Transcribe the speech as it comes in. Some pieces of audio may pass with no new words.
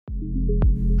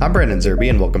I'm Brandon Zerby,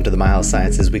 and welcome to the My Health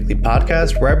Sciences Weekly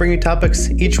Podcast, where I bring you topics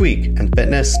each week in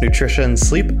fitness, nutrition,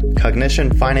 sleep,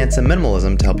 cognition, finance, and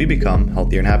minimalism to help you become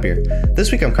healthier and happier.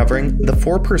 This week I'm covering the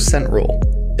 4% rule,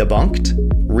 debunked,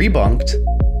 rebunked,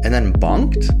 and then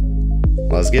bunked.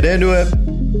 Let's get into it.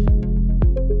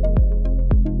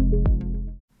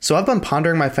 So I've been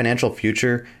pondering my financial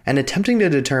future and attempting to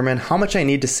determine how much I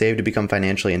need to save to become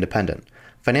financially independent.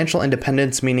 Financial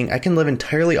independence meaning I can live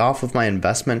entirely off of my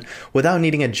investment without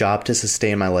needing a job to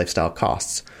sustain my lifestyle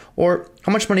costs. Or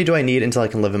how much money do I need until I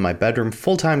can live in my bedroom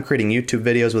full-time creating YouTube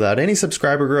videos without any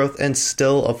subscriber growth and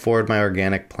still afford my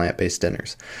organic plant-based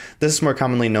dinners? This is more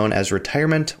commonly known as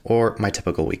retirement or my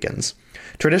typical weekends.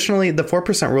 Traditionally, the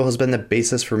 4% rule has been the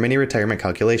basis for many retirement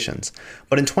calculations.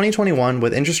 But in 2021,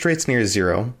 with interest rates near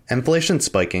zero, inflation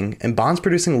spiking, and bonds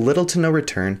producing little to no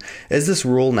return, is this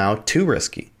rule now too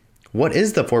risky? What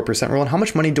is the 4% rule and how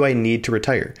much money do I need to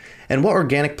retire? And what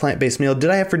organic plant-based meal did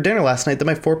I have for dinner last night that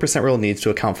my 4% rule needs to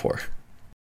account for?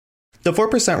 The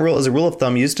 4% rule is a rule of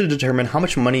thumb used to determine how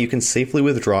much money you can safely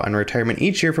withdraw in retirement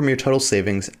each year from your total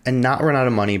savings and not run out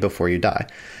of money before you die.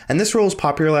 And this rule was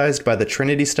popularized by the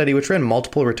Trinity study, which ran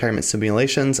multiple retirement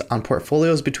simulations on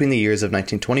portfolios between the years of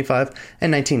 1925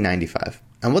 and 1995.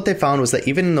 And what they found was that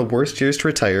even in the worst years to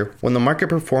retire, when the market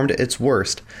performed at its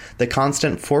worst, the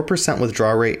constant 4%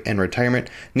 withdrawal rate in retirement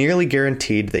nearly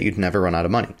guaranteed that you'd never run out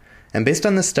of money. And based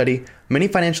on this study, many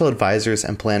financial advisors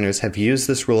and planners have used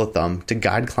this rule of thumb to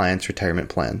guide clients' retirement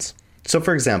plans. So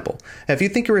for example, if you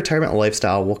think your retirement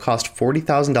lifestyle will cost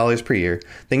 $40,000 per year,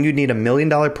 then you'd need a $1 million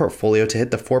portfolio to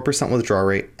hit the 4% withdrawal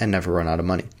rate and never run out of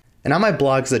money. And on my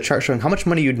blog is a chart showing how much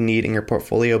money you'd need in your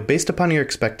portfolio based upon your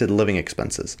expected living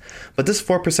expenses. But this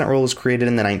 4% rule was created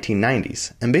in the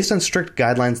 1990s, and based on strict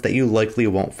guidelines that you likely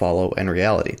won't follow in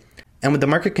reality. And with the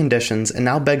market conditions, it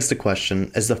now begs the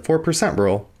question, is the 4%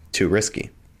 rule too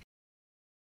risky?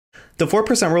 The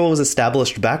 4% rule was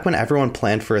established back when everyone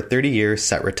planned for a 30-year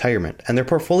set retirement, and their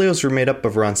portfolios were made up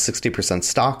of around 60%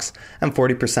 stocks and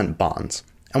 40% bonds.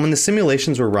 And when the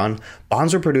simulations were run,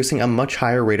 bonds were producing a much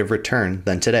higher rate of return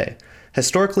than today.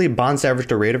 Historically, bonds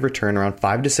averaged a rate of return around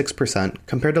 5 to 6%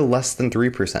 compared to less than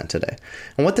 3% today.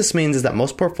 And what this means is that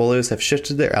most portfolios have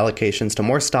shifted their allocations to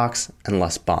more stocks and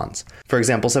less bonds. For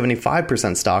example,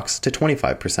 75% stocks to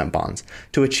 25% bonds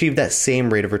to achieve that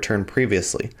same rate of return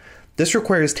previously. This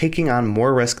requires taking on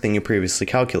more risk than you previously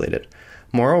calculated.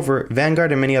 Moreover,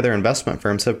 Vanguard and many other investment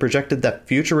firms have projected that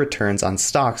future returns on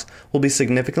stocks will be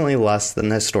significantly less than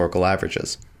the historical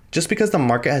averages. Just because the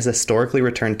market has historically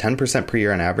returned 10% per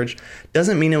year on average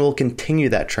doesn't mean it will continue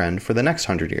that trend for the next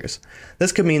 100 years.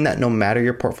 This could mean that no matter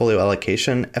your portfolio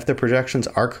allocation, if the projections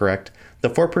are correct, the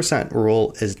 4%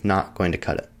 rule is not going to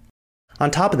cut it. On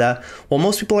top of that, while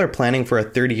most people are planning for a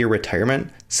 30-year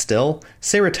retirement, still,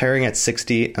 say retiring at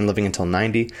 60 and living until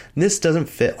 90, this doesn't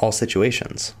fit all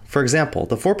situations. For example,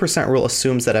 the 4% rule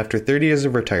assumes that after 30 years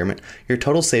of retirement, your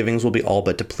total savings will be all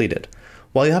but depleted.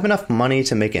 While you have enough money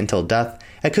to make it until death,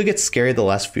 it could get scary the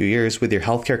last few years with your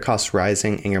healthcare costs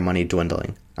rising and your money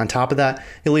dwindling. On top of that,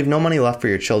 you'll leave no money left for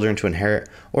your children to inherit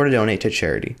or to donate to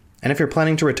charity. And if you're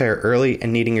planning to retire early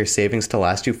and needing your savings to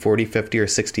last you 40, 50, or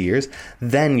 60 years,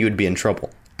 then you'd be in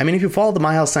trouble. I mean, if you follow the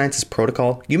My Health Sciences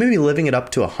protocol, you may be living it up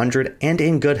to 100 and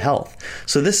in good health.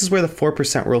 So this is where the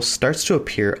 4% rule starts to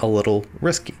appear a little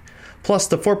risky. Plus,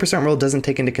 the 4% rule doesn't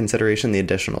take into consideration the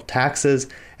additional taxes,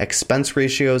 expense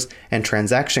ratios, and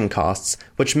transaction costs,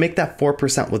 which make that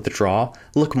 4% withdrawal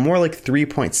look more like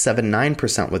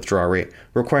 3.79% withdrawal rate,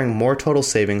 requiring more total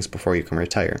savings before you can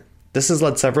retire. This has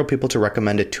led several people to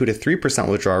recommend a 2 to 3%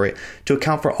 withdrawal rate to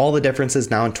account for all the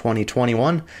differences now in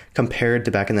 2021 compared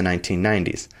to back in the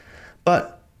 1990s.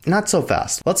 But not so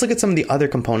fast. Let's look at some of the other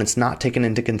components not taken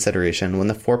into consideration when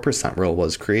the 4% rule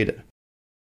was created.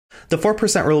 The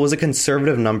 4% rule was a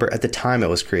conservative number at the time it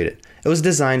was created. It was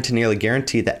designed to nearly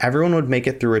guarantee that everyone would make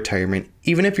it through retirement,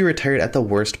 even if you retired at the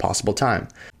worst possible time.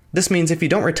 This means if you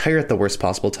don't retire at the worst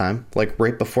possible time, like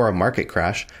right before a market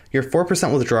crash, your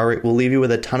 4% withdrawal rate will leave you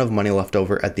with a ton of money left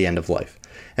over at the end of life.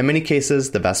 In many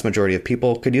cases, the vast majority of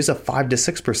people could use a 5 to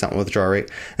 6% withdrawal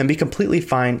rate and be completely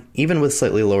fine even with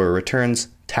slightly lower returns,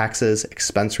 taxes,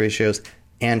 expense ratios,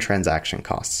 and transaction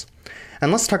costs.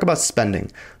 And let's talk about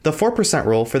spending. The 4%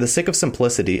 rule, for the sake of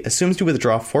simplicity, assumes you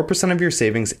withdraw 4% of your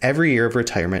savings every year of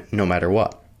retirement no matter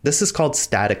what. This is called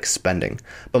static spending,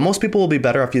 but most people will be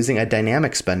better off using a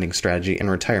dynamic spending strategy in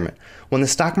retirement. When the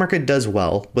stock market does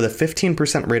well with a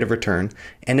 15% rate of return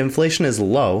and inflation is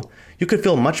low, you could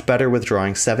feel much better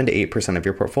withdrawing 7 to 8% of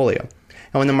your portfolio.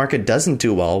 And when the market doesn't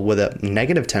do well with a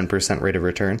negative 10% rate of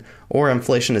return or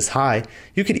inflation is high,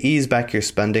 you could ease back your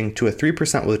spending to a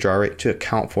 3% withdrawal rate to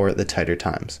account for the tighter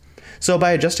times. So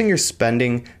by adjusting your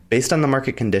spending based on the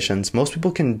market conditions most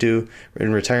people can do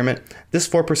in retirement, this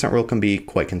 4% rule can be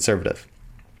quite conservative.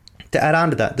 To add on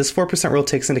to that, this 4% rule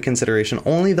takes into consideration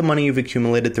only the money you've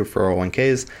accumulated through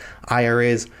 401ks,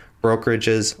 IRAs,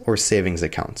 brokerages, or savings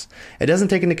accounts. It doesn't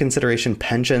take into consideration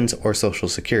pensions or Social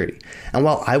Security. And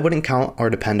while I wouldn't count or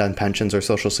depend on pensions or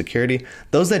Social Security,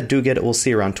 those that do get it will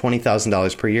see around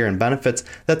 $20,000 per year in benefits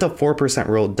that the 4%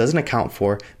 rule doesn't account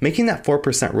for, making that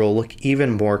 4% rule look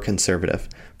even more conservative.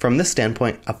 From this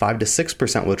standpoint, a 5 to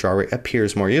 6% withdrawal rate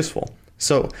appears more useful.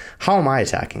 So, how am I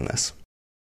attacking this?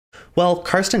 Well,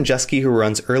 Karsten Jeske, who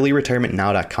runs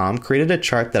earlyretirementnow.com, created a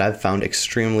chart that I've found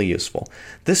extremely useful.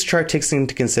 This chart takes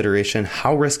into consideration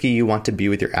how risky you want to be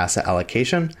with your asset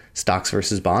allocation, stocks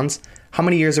versus bonds, how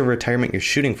many years of retirement you're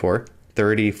shooting for,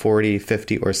 30, 40,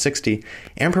 50, or 60,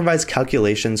 and provides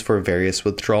calculations for various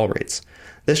withdrawal rates.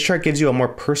 This chart gives you a more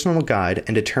personal guide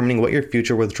in determining what your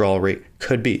future withdrawal rate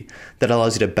could be that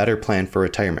allows you to better plan for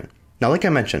retirement. Now, like I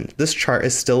mentioned, this chart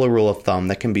is still a rule of thumb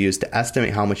that can be used to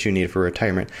estimate how much you need for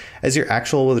retirement, as your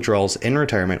actual withdrawals in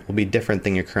retirement will be different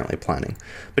than you're currently planning.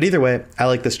 But either way, I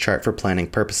like this chart for planning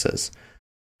purposes.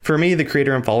 For me, the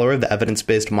creator and follower of the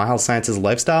evidence-based My Health Sciences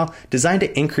lifestyle, designed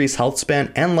to increase health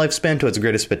span and lifespan to its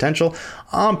greatest potential,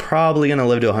 I'm probably going to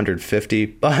live to 150,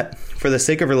 but for the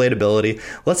sake of relatability,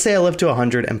 let's say I live to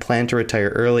 100 and plan to retire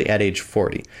early at age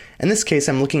 40. In this case,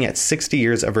 I'm looking at 60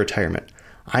 years of retirement.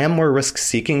 I am more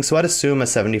risk-seeking, so I'd assume a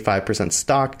 75%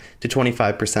 stock to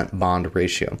 25% bond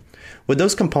ratio. With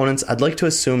those components, I'd like to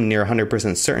assume near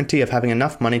 100% certainty of having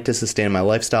enough money to sustain my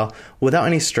lifestyle without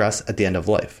any stress at the end of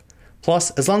life.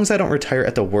 Plus, as long as I don't retire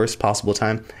at the worst possible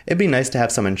time, it'd be nice to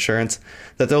have some insurance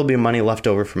that there will be money left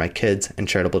over for my kids and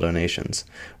charitable donations.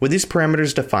 With these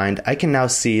parameters defined, I can now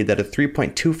see that a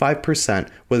 3.25%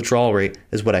 withdrawal rate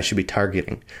is what I should be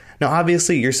targeting. Now,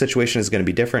 obviously, your situation is going to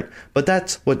be different, but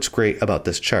that's what's great about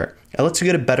this chart. It lets you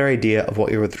get a better idea of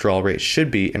what your withdrawal rate should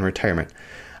be in retirement.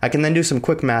 I can then do some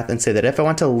quick math and say that if I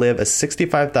want to live a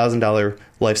 $65,000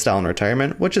 lifestyle in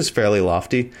retirement, which is fairly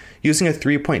lofty, using a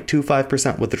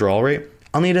 3.25% withdrawal rate,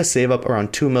 I'll need to save up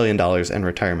around $2 million in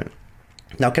retirement.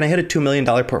 Now, can I hit a $2 million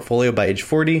portfolio by age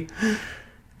 40?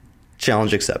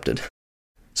 Challenge accepted.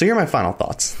 So here are my final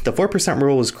thoughts. The 4%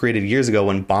 rule was created years ago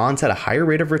when bonds had a higher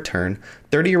rate of return,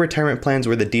 30-year retirement plans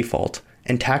were the default,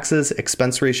 and taxes,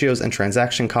 expense ratios, and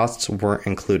transaction costs weren't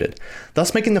included,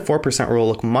 thus making the 4% rule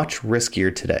look much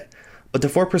riskier today. But the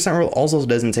 4% rule also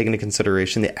doesn't take into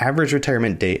consideration the average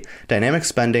retirement date, dynamic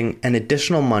spending, and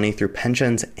additional money through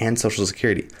pensions and Social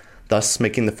Security, thus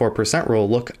making the 4% rule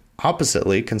look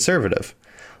oppositely conservative.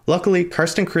 Luckily,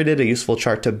 Karsten created a useful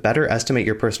chart to better estimate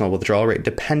your personal withdrawal rate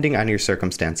depending on your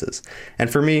circumstances. And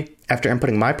for me, after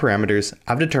inputting my parameters,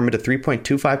 I've determined a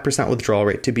 3.25% withdrawal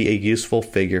rate to be a useful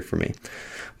figure for me.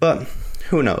 But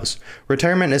who knows?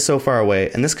 Retirement is so far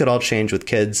away, and this could all change with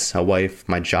kids, a wife,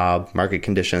 my job, market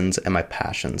conditions, and my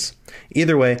passions.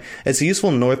 Either way, it's a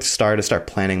useful North Star to start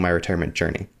planning my retirement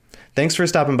journey. Thanks for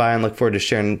stopping by, and look forward to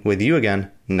sharing with you again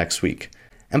next week.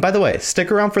 And by the way,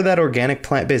 stick around for that organic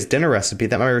plant-based dinner recipe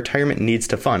that my retirement needs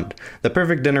to fund. The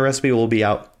perfect dinner recipe will be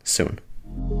out soon.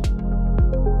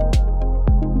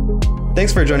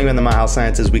 Thanks for joining me on the My Health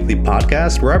Sciences Weekly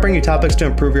Podcast, where I bring you topics to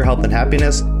improve your health and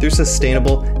happiness through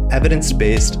sustainable,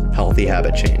 evidence-based, healthy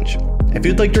habit change. If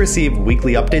you'd like to receive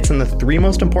weekly updates on the 3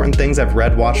 most important things I've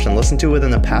read, watched, and listened to within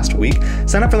the past week,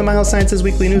 sign up for the My Health Sciences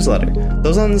Weekly newsletter.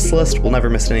 Those on this list will never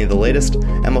miss any of the latest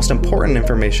and most important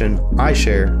information I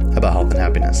share about health and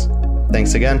happiness.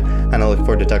 Thanks again, and I look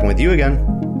forward to talking with you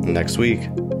again next week.